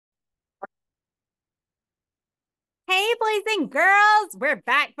Hey, boys and girls, we're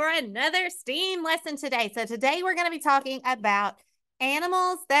back for another STEAM lesson today. So, today we're going to be talking about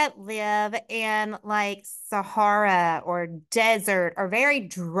animals that live in like Sahara or desert or very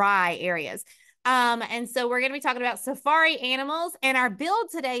dry areas. And so, we're going to be talking about safari animals. And our build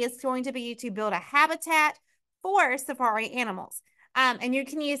today is going to be to build a habitat for safari animals. And you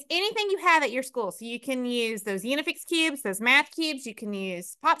can use anything you have at your school. So, you can use those Unifix cubes, those math cubes, you can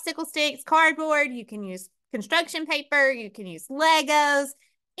use popsicle sticks, cardboard, you can use construction paper, you can use Legos,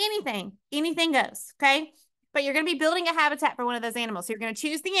 anything goes, okay? But you're going to be building a habitat for one of those animals. So you're going to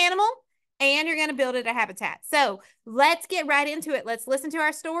choose the animal and you're going to build it a habitat. So let's get right into it. Let's listen to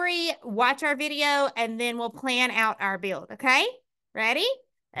our story, watch our video, and then we'll plan out our build, okay? Ready?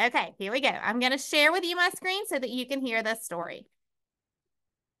 Okay, here we go. I'm going to share with you my screen so that you can hear the story.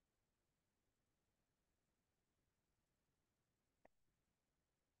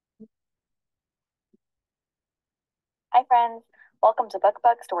 Hi friends, welcome to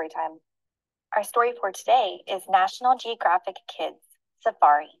BookBug Storytime. Our story for today is National Geographic Kids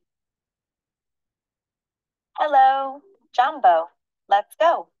Safari. Hello, Jumbo, let's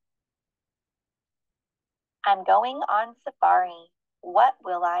go. I'm going on safari. What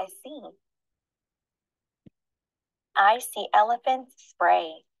will I see? I see elephants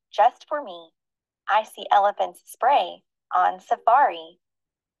spray, just for me. I see elephants spray on safari.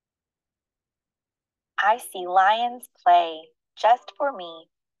 I see lions play, just for me.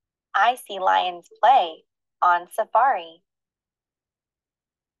 I see lions play on safari.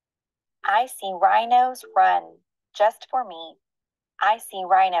 I see rhinos run, just for me. I see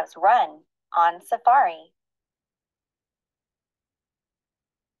rhinos run on safari.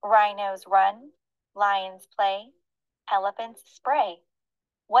 Rhinos run, lions play, elephants spray.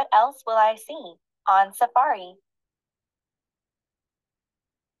 What else will I see on safari?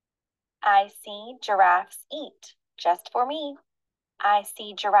 I see giraffes eat, just for me. I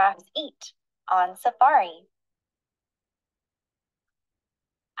see giraffes eat on safari.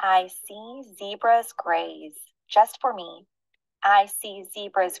 I see zebras graze, just for me. I see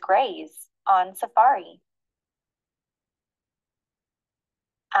zebras graze on safari.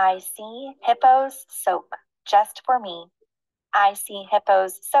 I see hippos soak, just for me. I see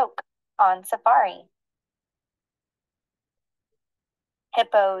hippos soak on safari.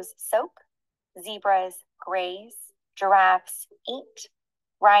 Hippos soak, zebras graze, giraffes eat,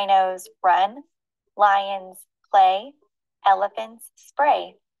 rhinos run, lions play, elephants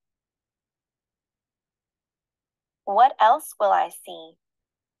spray. What else will I see?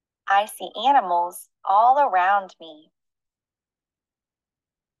 I see animals all around me.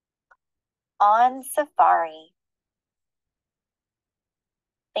 On safari.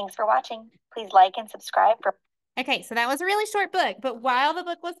 Thanks for watching. Please like and subscribe for. Okay, so that was a really short book, but while the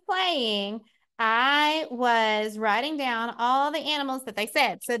book was playing, I was writing down all the animals that they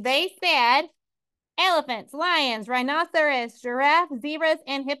said. So they said elephants, lions, rhinoceros, giraffes, zebras,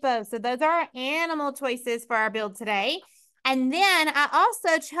 and hippos. So those are our animal choices for our build today. And then I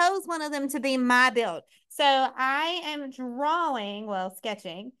also chose one of them to be my build. So I am drawing, well,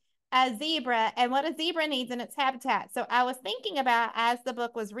 sketching a zebra and what a zebra needs in its habitat. So I was thinking about, as the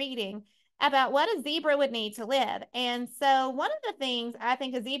book was reading, about what a zebra would need to live. And so one of the things I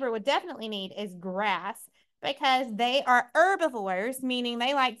think a zebra would definitely need is grass because they are herbivores, meaning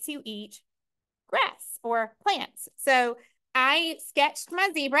they like to eat grass or plants. So I sketched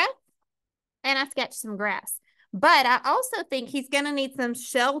my zebra and I sketched some grass. But I also think he's going to need some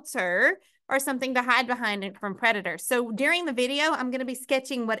shelter or something to hide behind it from predators. So during the video, I'm going to be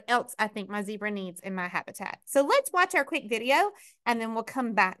sketching what else I think my zebra needs in my habitat. So let's watch our quick video and then we'll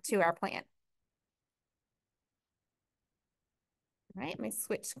come back to our plan. All right, let me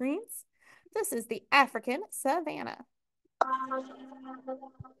switch screens. This is the African savanna.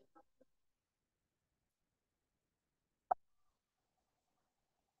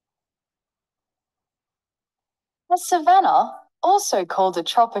 The savanna, also called a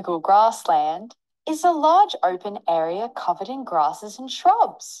tropical grassland, is a large open area covered in grasses and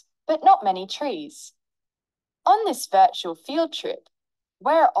shrubs, but not many trees. On this virtual field trip,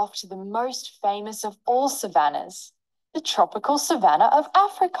 we're off to the most famous of all savannas, the tropical savanna of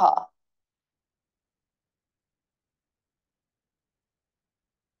Africa.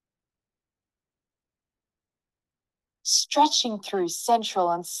 Stretching through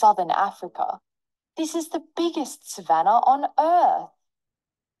central and southern Africa, this is the biggest savanna on Earth.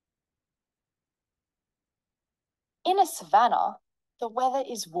 In a savanna, the weather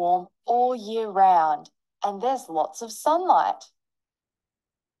is warm all year round and there's lots of sunlight.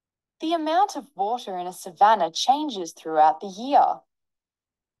 The amount of water in a savanna changes throughout the year.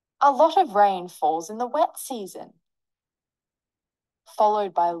 A lot of rain falls in the wet season,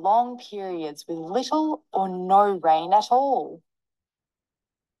 followed by long periods with little or no rain at all.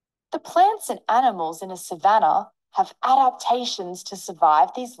 The plants and animals in a savanna have adaptations to survive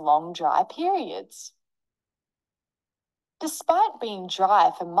these long dry periods. Despite being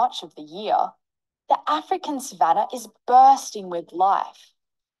dry for much of the year, the African savanna is bursting with life.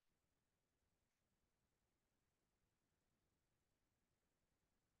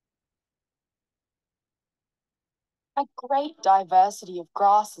 A great diversity of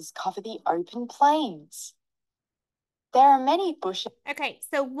grasses cover the open plains. There are many bushes. Okay,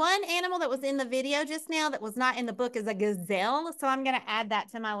 so one animal that was in the video just now that was not in the book is a gazelle. So I'm going to add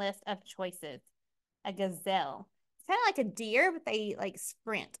that to my list of choices. A gazelle. It's kind of like a deer, but they like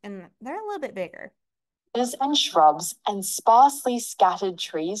sprint and they're a little bit bigger. And shrubs and sparsely scattered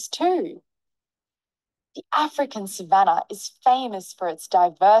trees too. The African savanna is famous for its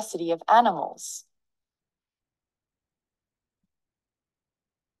diversity of animals.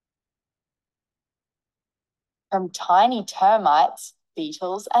 From tiny termites,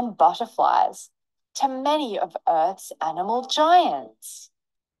 beetles, and butterflies to many of Earth's animal giants.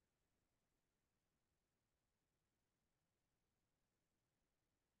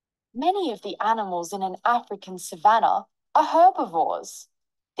 Many of the animals in an African savanna are herbivores.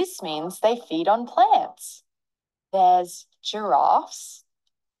 This means they feed on plants. There's giraffes,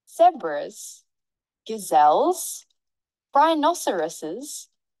 zebras, gazelles, rhinoceroses,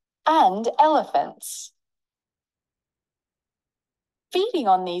 and elephants. Feeding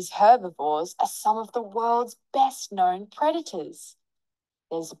on these herbivores are some of the world's best-known predators.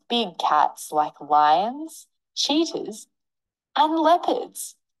 There's big cats like lions, cheetahs, and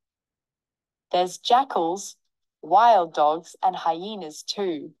leopards. There's jackals, wild dogs, and hyenas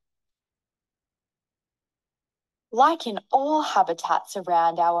too. Like in all habitats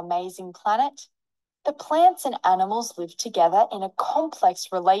around our amazing planet, the plants and animals live together in a complex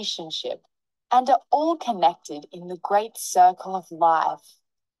relationship and are all connected in the great circle of life.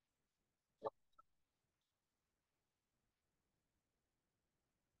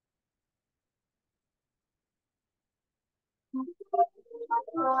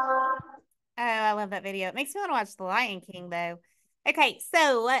 Oh, I love that video. It makes me want to watch The Lion King, though. Okay,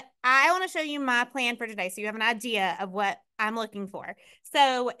 so I want to show you my plan for today so you have an idea of what I'm looking for.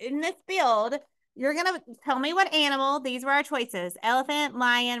 So in this build, you're going to tell me what animal, these were our choices: elephant,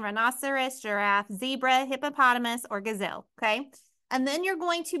 lion, rhinoceros, giraffe, zebra, hippopotamus, or gazelle, okay? And then you're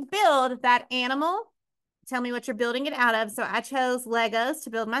going to build that animal. Tell me what you're building it out of. So I chose Legos to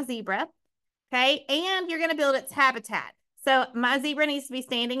build my zebra, okay? And you're going to build its habitat. So my zebra needs to be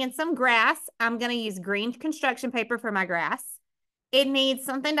standing in some grass. I'm going to use green construction paper for my grass. It needs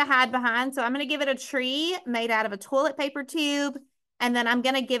something to hide behind. So I'm going to give it a tree made out of a toilet paper tube. And then I'm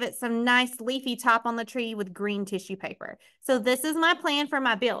going to give it some nice leafy top on the tree with green tissue paper. So this is my plan for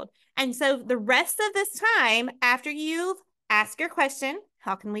my build. And so the rest of this time, after you've asked your question,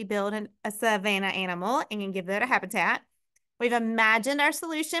 how can we build a savanna animal and give it a habitat? We've imagined our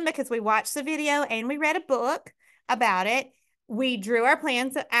solution because we watched the video and we read a book about it. We drew our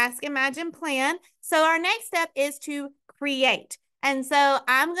plan. So ask, imagine, plan. So our next step is to create. And so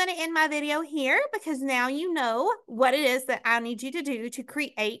I'm going to end my video here because now you know what it is that I need you to do to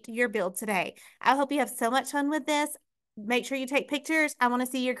create your build today. I hope you have so much fun with this. Make sure you take pictures. I want to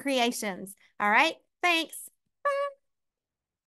see your creations. All right. Thanks.